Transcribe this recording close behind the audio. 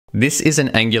This is an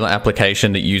Angular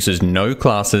application that uses no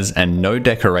classes and no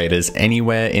decorators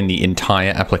anywhere in the entire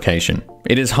application.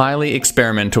 It is highly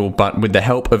experimental, but with the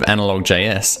help of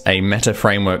AnalogJS, a meta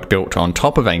framework built on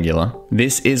top of Angular,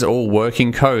 this is all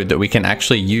working code that we can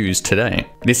actually use today.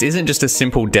 This isn't just a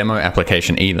simple demo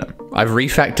application either. I've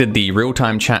refactored the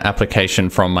real-time chat application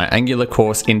from my Angular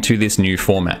course into this new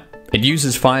format. It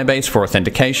uses Firebase for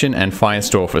authentication and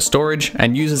Firestore for storage,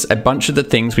 and uses a bunch of the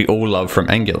things we all love from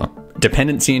Angular.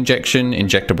 Dependency injection,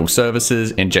 injectable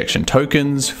services, injection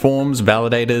tokens, forms,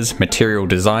 validators, material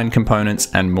design components,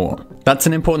 and more. That's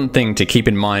an important thing to keep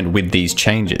in mind with these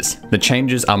changes. The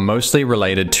changes are mostly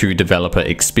related to developer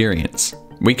experience.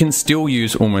 We can still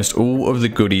use almost all of the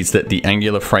goodies that the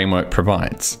Angular framework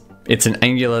provides. It's an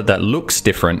Angular that looks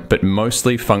different, but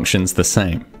mostly functions the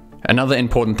same. Another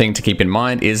important thing to keep in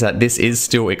mind is that this is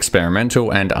still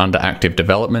experimental and under active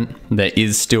development. There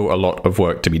is still a lot of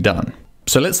work to be done.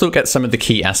 So let's look at some of the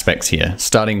key aspects here,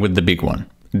 starting with the big one,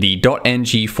 the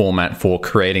 .ng format for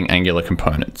creating Angular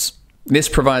components. This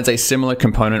provides a similar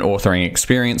component authoring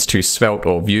experience to Svelte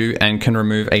or Vue and can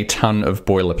remove a ton of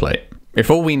boilerplate. If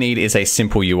all we need is a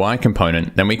simple UI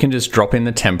component, then we can just drop in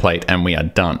the template and we are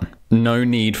done. No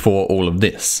need for all of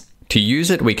this. To use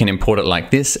it, we can import it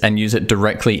like this and use it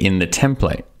directly in the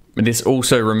template. This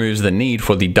also removes the need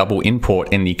for the double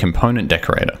import in the component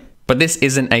decorator. But this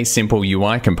isn't a simple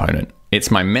UI component.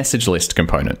 It's my message list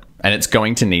component, and it's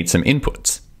going to need some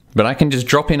inputs. But I can just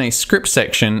drop in a script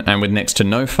section, and with next to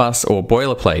no fuss or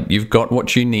boilerplate, you've got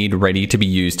what you need ready to be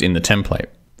used in the template.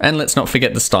 And let's not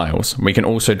forget the styles. We can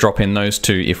also drop in those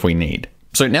too if we need.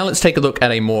 So now let's take a look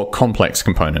at a more complex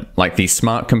component, like the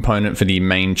smart component for the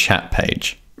main chat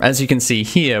page. As you can see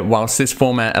here, whilst this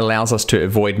format allows us to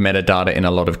avoid metadata in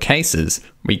a lot of cases,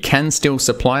 we can still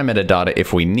supply metadata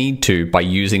if we need to by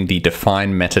using the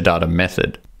define metadata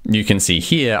method. You can see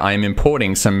here I am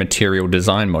importing some material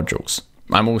design modules.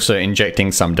 I'm also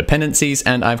injecting some dependencies,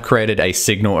 and I've created a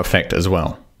signal effect as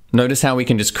well. Notice how we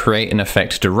can just create an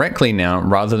effect directly now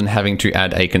rather than having to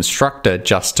add a constructor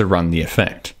just to run the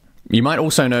effect. You might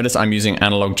also notice I'm using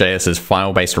AnalogJS's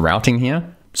file-based routing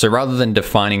here. So rather than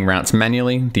defining routes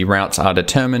manually, the routes are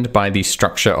determined by the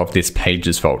structure of this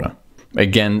pages folder.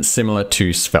 Again, similar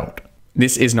to Svelte.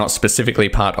 This is not specifically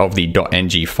part of the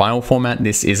 .ng file format,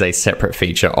 this is a separate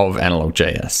feature of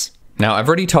AnalogJS. Now, I've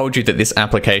already told you that this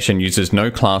application uses no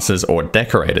classes or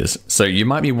decorators, so you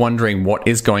might be wondering what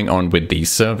is going on with these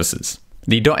services.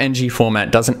 The .ng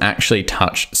format doesn't actually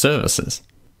touch services.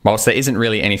 Whilst there isn't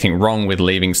really anything wrong with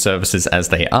leaving services as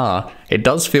they are, it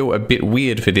does feel a bit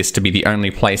weird for this to be the only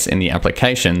place in the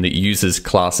application that uses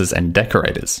classes and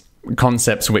decorators,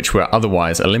 concepts which were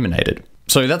otherwise eliminated.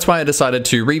 So that's why I decided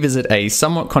to revisit a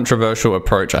somewhat controversial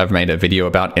approach I've made a video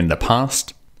about in the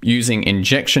past, using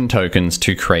injection tokens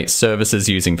to create services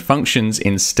using functions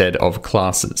instead of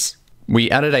classes. We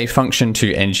added a function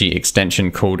to ng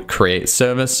extension called create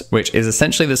service, which is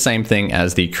essentially the same thing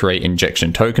as the create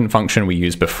injection token function we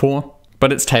used before,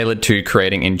 but it's tailored to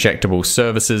creating injectable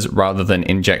services rather than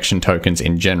injection tokens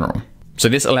in general. So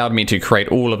this allowed me to create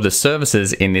all of the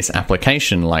services in this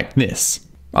application like this.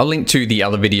 I'll link to the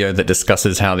other video that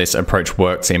discusses how this approach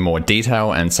works in more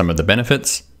detail and some of the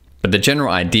benefits. But the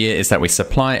general idea is that we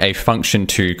supply a function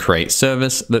to create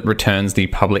service that returns the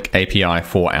public API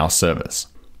for our service.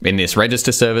 In this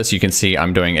register service, you can see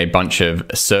I'm doing a bunch of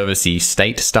servicey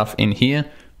state stuff in here,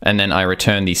 and then I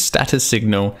return the status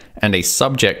signal and a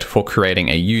subject for creating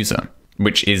a user,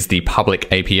 which is the public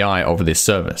API of this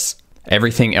service.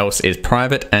 Everything else is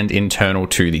private and internal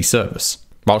to the service.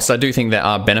 Whilst I do think there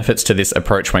are benefits to this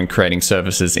approach when creating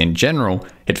services in general,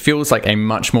 it feels like a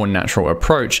much more natural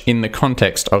approach in the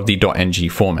context of the .ng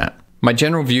format. My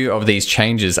general view of these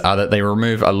changes are that they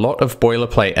remove a lot of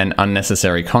boilerplate and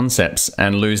unnecessary concepts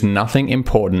and lose nothing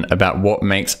important about what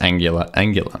makes Angular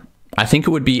Angular. I think it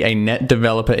would be a net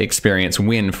developer experience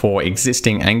win for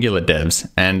existing Angular devs,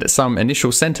 and some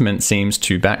initial sentiment seems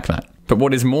to back that. But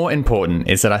what is more important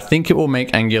is that I think it will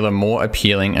make Angular more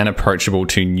appealing and approachable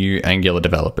to new Angular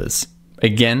developers.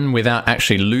 Again, without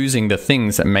actually losing the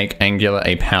things that make Angular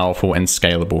a powerful and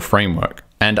scalable framework.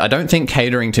 And I don't think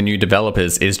catering to new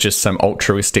developers is just some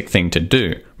altruistic thing to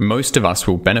do. Most of us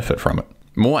will benefit from it.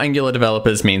 More Angular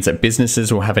developers means that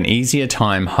businesses will have an easier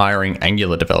time hiring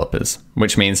Angular developers,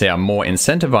 which means they are more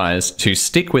incentivized to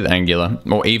stick with Angular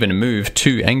or even move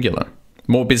to Angular.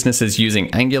 More businesses using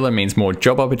Angular means more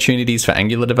job opportunities for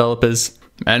Angular developers,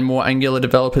 and more Angular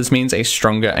developers means a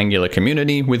stronger Angular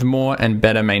community with more and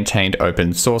better maintained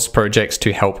open source projects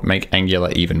to help make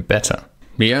Angular even better.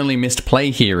 The only missed play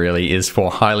here really is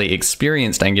for highly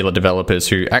experienced Angular developers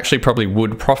who actually probably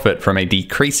would profit from a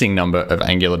decreasing number of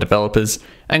Angular developers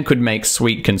and could make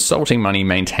sweet consulting money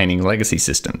maintaining legacy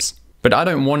systems. But I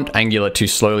don't want Angular to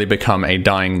slowly become a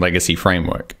dying legacy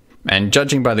framework. And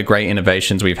judging by the great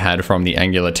innovations we've had from the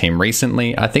Angular team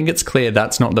recently, I think it's clear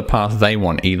that's not the path they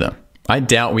want either. I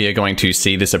doubt we are going to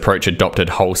see this approach adopted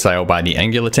wholesale by the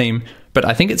Angular team, but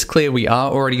I think it's clear we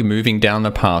are already moving down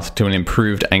the path to an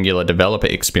improved Angular developer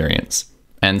experience.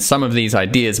 And some of these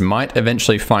ideas might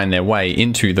eventually find their way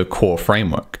into the core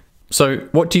framework. So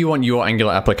what do you want your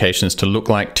Angular applications to look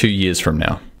like 2 years from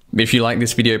now? If you like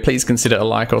this video, please consider a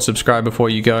like or subscribe before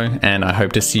you go, and I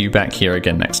hope to see you back here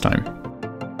again next time.